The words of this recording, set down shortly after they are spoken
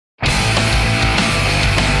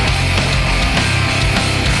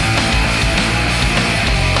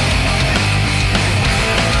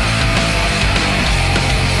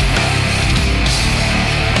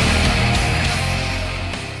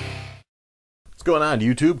What's going on,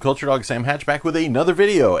 YouTube? Culturedog Sam Hatch back with another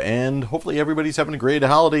video, and hopefully everybody's having a great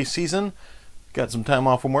holiday season. Got some time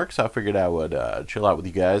off from work, so I figured I would chill out with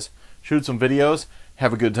you guys, shoot some videos,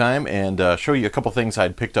 have a good time, and show you a couple things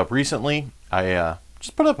I'd picked up recently. I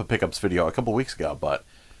just put up a pickups video a couple weeks ago, but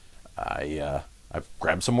I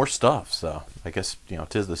grabbed some more stuff, so I guess, you know,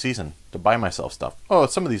 'tis the season to buy myself stuff. Oh,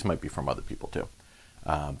 some of these might be from other people too.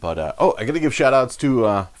 Oh, I gotta give shout outs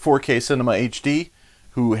to 4K Cinema HD,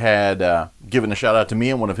 who had given a shout out to me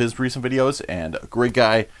in one of his recent videos, and a great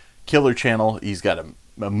guy, killer channel. He's got an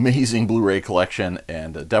amazing Blu-ray collection,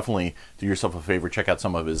 and definitely do yourself a favor, check out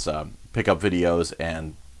some of his pickup videos.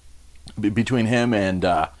 And between him and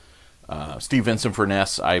Steve Vincent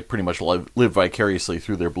Furness, I pretty much live vicariously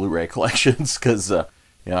through their Blu-ray collections, because you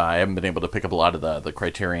know, I haven't been able to pick up a lot of the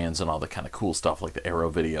Criterions and all the kind of cool stuff like the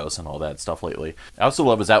Arrow videos and all that stuff lately. I also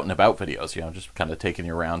love his out and about videos, you know, just kind of taking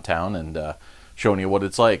you around town and showing you what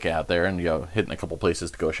it's like out there, and, you know, hitting a couple places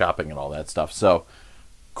to go shopping and all that stuff. So,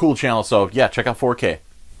 cool channel. So, yeah, check out 4K.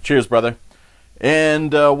 Cheers, brother.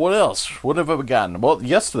 And what else? What have I gotten? Well,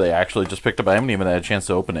 yesterday I actually just picked up, I haven't even had a chance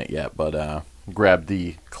to open it yet, but grabbed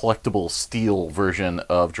the collectible steel version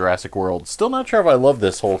of Jurassic World. Still not sure if I love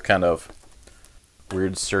this whole kind of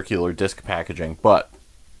weird circular disc packaging, but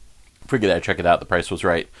figured I'd check it out. The price was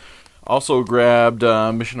right. Also grabbed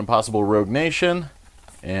Mission Impossible Rogue Nation.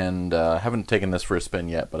 And haven't taken this for a spin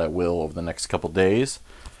yet, but I will over the next couple days.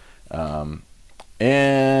 And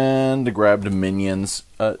grabbed Minions.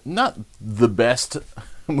 Not the best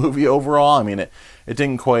movie overall. I mean, it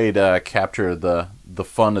didn't quite capture the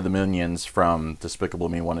fun of the Minions from Despicable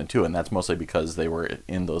Me 1 and 2, and that's mostly because they were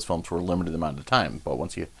in those films for a limited amount of time. But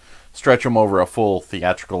once you stretch them over a full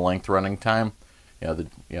theatrical length running time,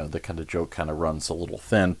 the kind of joke kind of runs a little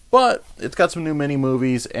thin, but it's got some new mini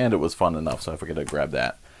movies, and it was fun enough, so I figured I'd grab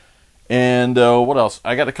that. And what else?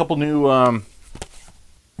 I got a couple new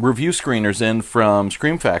review screeners in from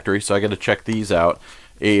Scream Factory, so I got to check these out.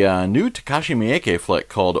 A new Takashi Miike flick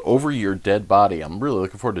called Over Your Dead Body. I'm really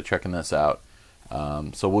looking forward to checking this out.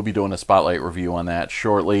 So we'll be doing a spotlight review on that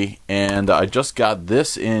shortly. And I just got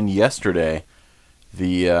this in yesterday,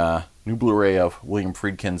 the new Blu-ray of William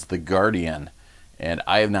Friedkin's The Guardian. And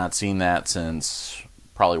I have not seen that since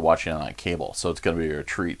probably watching it on cable. So it's going to be a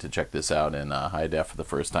treat to check this out in high def for the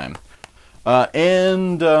first time.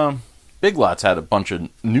 And Big Lots had a bunch of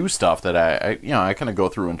new stuff that I kind of go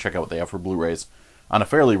through and check out what they have for Blu-rays on a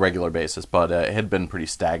fairly regular basis. But it had been pretty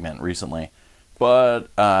stagnant recently. But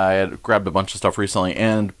I had grabbed a bunch of stuff recently.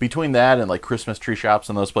 And between that and like Christmas tree shops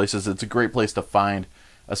and those places, it's a great place to find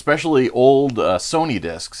especially old Sony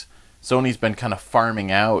discs. Sony's been kind of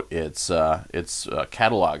farming out its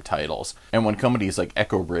catalog titles, and when companies like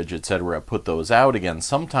Echo Bridge, etc., put those out again,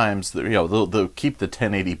 sometimes they'll keep the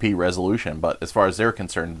 1080p resolution, but as far as they're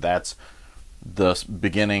concerned, that's the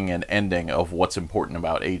beginning and ending of what's important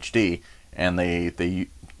about HD, and they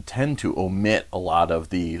tend to omit a lot of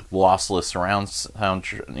the lossless surround sound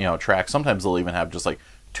tracks. Sometimes they'll even have just like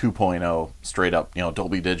 2.0 straight up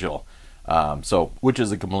Dolby Digital, which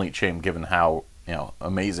is a complete shame given how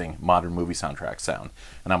amazing modern movie soundtracks sound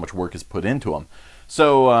and how much work is put into them.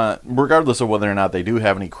 So regardless of whether or not they do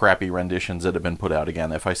have any crappy renditions that have been put out,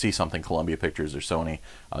 again, if I see something Columbia Pictures or Sony,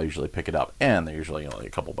 I'll usually pick it up, and they're usually only a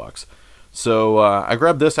couple bucks. So I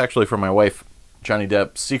grabbed this actually from my wife, Johnny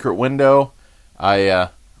Depp's Secret Window. I'm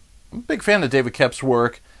a big fan of David Koepp's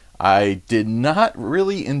work. I did not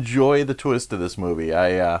really enjoy the twist of this movie.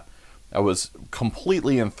 I was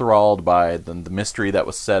completely enthralled by the mystery that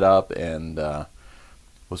was set up, and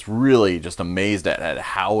was really just amazed at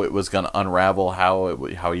how it was going to unravel,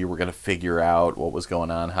 how you were going to figure out what was going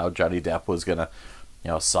on, how Johnny Depp was going to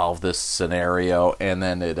solve this scenario, and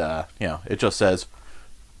then it just says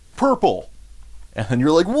purple, and then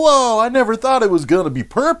you're like, whoa, I never thought it was going to be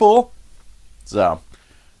purple. So,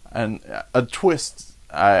 and a twist,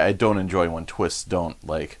 I don't enjoy when twists don't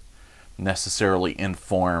necessarily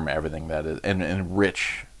inform everything that is and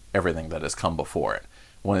enrich everything that has come before it.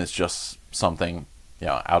 When it's just something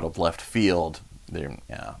out of left field,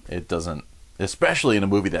 it doesn't, especially in a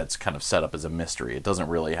movie that's kind of set up as a mystery, it doesn't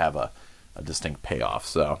really have a distinct payoff.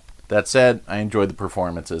 So that said, I enjoyed the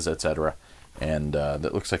performances, etc., and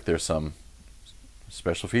that looks like there's some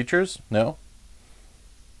special features. No,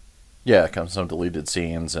 yeah, some deleted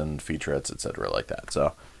scenes and featurettes, etc., like that.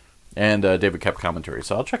 So, and David Koepp commentary,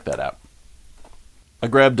 so I'll check that out. I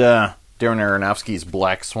grabbed Darren Aronofsky's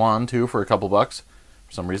Black Swan too for a couple bucks.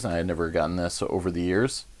 For some reason, I had never gotten this over the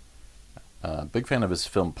years. Big fan of his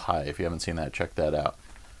film Pi. If you haven't seen that, check that out.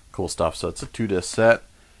 Cool stuff. So it's a 2-disc set.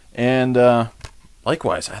 And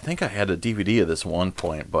likewise, I think I had a DVD of this at one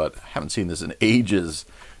point, but I haven't seen this in ages.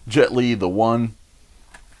 Jet Li, The One.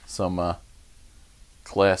 Some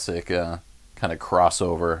classic kind of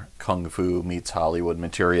crossover Kung Fu meets Hollywood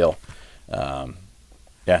material.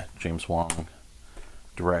 Yeah, James Wong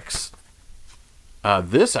directs.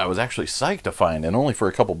 This I was actually psyched to find, and only for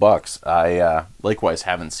a couple bucks. I likewise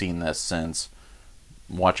haven't seen this since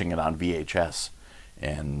watching it on VHS,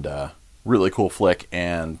 and really cool flick,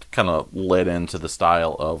 and kind of led into the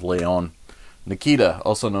style of Leon. Nikita,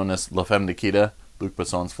 also known as La Femme Nikita, Luc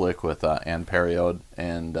Besson's flick with Anne Perriot,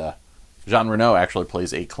 and Jean Reno actually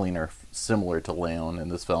plays a cleaner similar to Leon in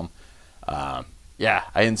this film. Yeah,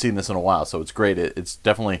 I hadn't seen this in a while, so it's great. It's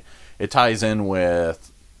definitely, it ties in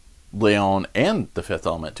with Leon and The Fifth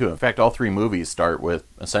Element too. In fact, all three movies start with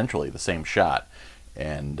essentially the same shot,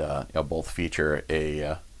 and both feature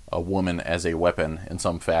a woman as a weapon in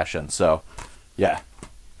some fashion. So, yeah,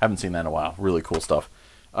 haven't seen that in a while. Really cool stuff.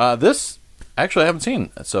 This actually I haven't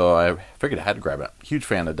seen, so I figured I had to grab it. Huge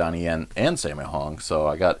fan of Donnie Yen and Sammo Hung, so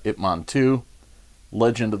I got Ip Man 2,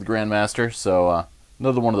 Legend of the Grandmaster. So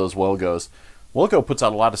another one of those Welgos. Welgo puts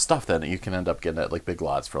out a lot of stuff that you can end up getting at like Big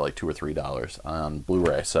Lots for like $2 or $3 on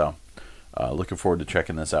Blu-ray. So looking forward to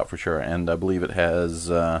checking this out for sure. And I believe it has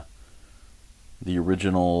the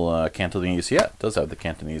original Cantonese. Yeah, it does have the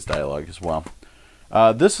Cantonese dialogue as well.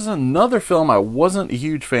 This is another film I wasn't a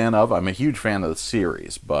huge fan of. I'm a huge fan of the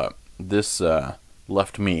series, but this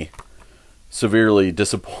left me severely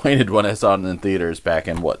disappointed when I saw it in theaters back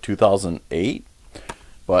in, 2008?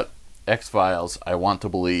 But X-Files, I want to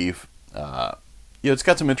believe. It's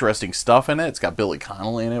got some interesting stuff in it. It's got Billy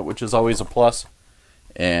Connolly in it, which is always a plus.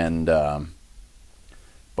 And,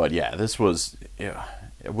 but yeah, this was,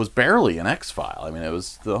 it was barely an X-File. I mean, it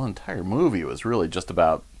was, the entire movie was really just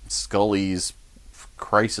about Scully's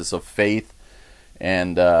crisis of faith.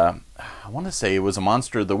 And, I want to say it was a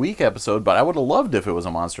Monster of the Week episode, but I would have loved if it was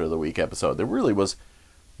a Monster of the Week episode. There really was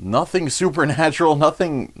nothing supernatural,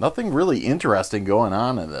 nothing really interesting going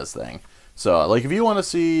on in this thing. So, like, if you want to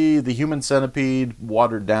see the Human Centipede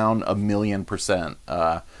watered down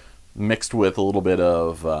 1,000,000%, mixed with a little bit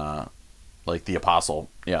of, like, The Apostle,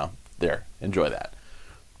 there, enjoy that.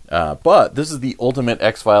 But this is the Ultimate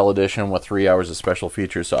X-File edition with 3 hours of special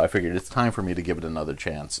features, so I figured it's time for me to give it another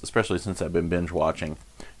chance, especially since I've been binge-watching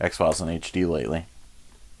X-Files in HD lately.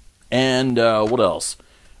 And, what else?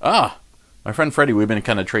 My friend Freddie, we've been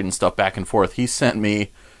kind of trading stuff back and forth. He sent me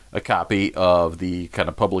a copy of the kind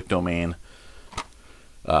of public domain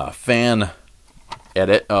fan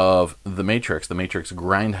edit of The Matrix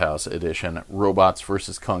Grindhouse edition, Robots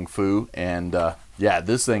vs. Kung Fu, and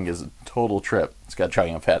this thing is a total trip. It's got Chow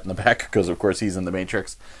Yun-Fat in the back because, of course, he's in The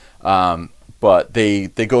Matrix. But they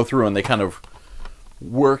go through and they kind of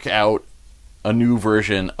work out a new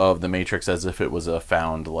version of The Matrix as if it was a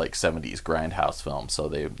found, like, 70s Grindhouse film. So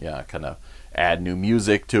they kind of add new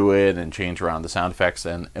music to it and change around the sound effects.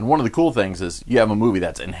 And one of the cool things is you have a movie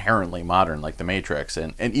that's inherently modern, like The Matrix,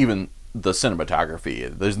 and even the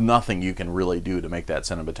cinematography. There's nothing you can really do to make that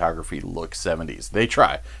cinematography look 70s. They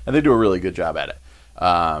try, and they do a really good job at it.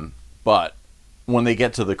 But when they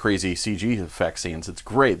get to the crazy CG effect scenes, it's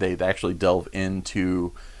great. They actually delve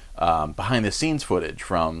into behind-the-scenes footage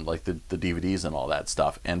from like the DVDs and all that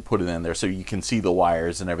stuff and put it in there so you can see the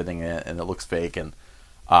wires and everything, and it looks fake. And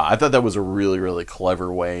I thought that was a really, really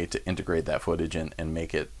clever way to integrate that footage and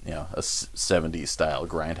make it, a 70s style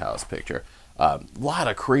Grindhouse picture. A lot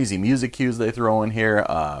of crazy music cues they throw in here.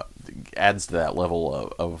 Adds to that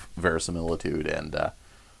level of verisimilitude. And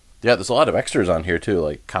there's a lot of extras on here too,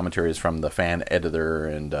 like commentaries from the fan editor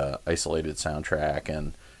and isolated soundtrack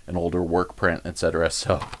and an older work print, etc.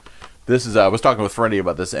 So this is, I was talking with Freddie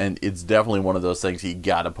about this, and it's definitely one of those things you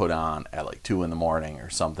got to put on at like 2 in the morning or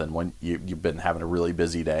something when you've been having a really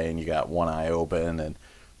busy day and you got one eye open and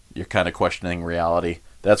you're kind of questioning reality.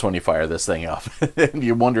 That's when you fire this thing up and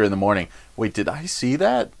you wonder in the morning, wait, did I see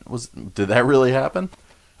that? Did that really happen?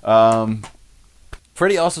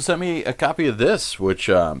 Freddie also sent me a copy of this, which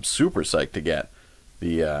I'm super psyched to get. I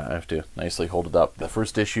have to nicely hold it up. The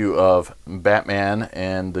first issue of Batman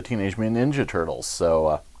and the Teenage Mutant Ninja Turtles.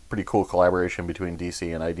 So pretty cool collaboration between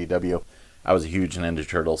DC and IDW. I was a huge Ninja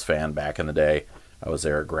Turtles fan back in the day. I was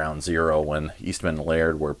there at Ground Zero when Eastman and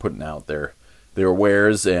Laird were putting out their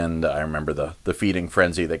wares, and I remember the feeding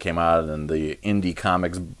frenzy that came out and the indie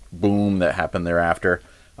comics boom that happened thereafter.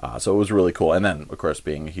 So it was really cool. And then, of course,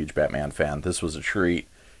 being a huge Batman fan, this was a treat.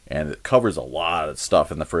 And it covers a lot of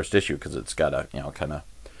stuff in the first issue because it's got to, kind of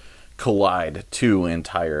collide two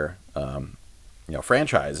entire,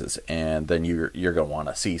 franchises. And then you're going to want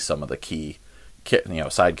to see some of the key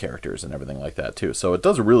side characters and everything like that too. So it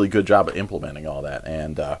does a really good job of implementing all that,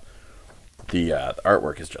 and the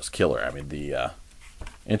artwork is just killer. I mean, the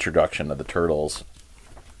introduction of the turtles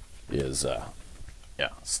is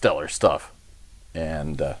stellar stuff,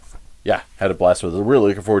 and had a blast with it. Really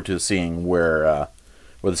looking forward to seeing where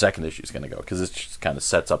the second issue is going to go, because it just kind of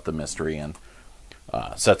sets up the mystery and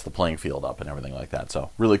sets the playing field up and everything like that.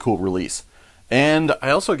 So really cool release. And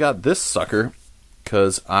I also got this sucker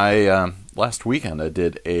because I last weekend I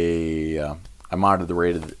did I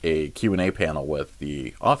moderated a Q&A panel with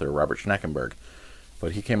the author Robert Schneckenberg,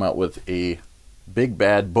 but he came out with a big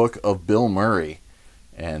bad book of Bill Murray,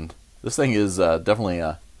 and this thing is definitely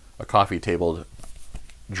a coffee table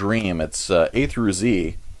dream. It's A through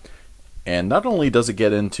Z, and not only does it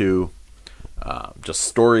get into just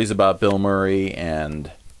stories about Bill Murray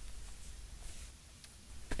and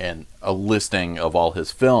a listing of all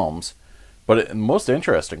his films, but it most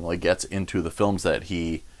interestingly gets into the films that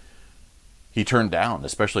he turned down,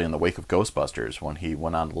 especially in the wake of Ghostbusters, when he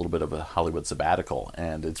went on a little bit of a Hollywood sabbatical.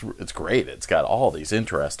 And it's great. It's got all these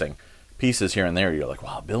interesting pieces here and there. You're like,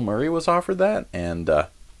 wow, Bill Murray was offered that? And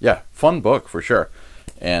fun book for sure.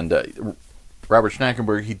 And Robert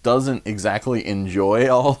Schneckenberg, he doesn't exactly enjoy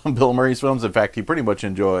all of Bill Murray's films. In fact, he pretty much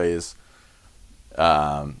enjoys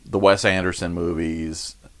the Wes Anderson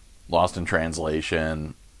movies, Lost in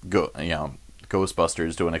Translation,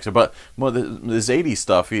 Ghostbusters to an extent, but his 80s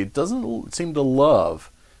stuff he doesn't seem to love.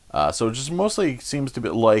 So it just mostly seems to be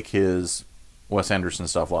like his Wes Anderson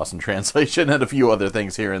stuff, Lost in Translation, and a few other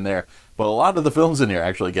things here and there. But a lot of the films in here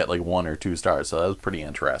actually get like 1 or 2 stars, so that was pretty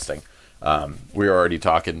interesting. We were already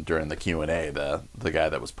talking during the Q&A. The guy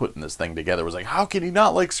that was putting this thing together was like, "How can he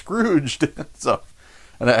not like Scrooged?"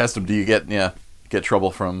 And I asked him, "Do you get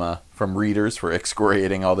trouble from readers for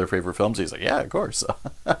excoriating all their favorite films?" He's like, "Yeah, of course."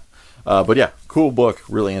 But yeah, cool book,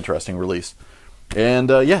 really interesting release. And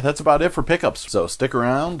that's about it for pickups. So stick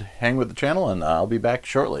around, hang with the channel, and I'll be back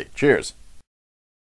shortly. Cheers.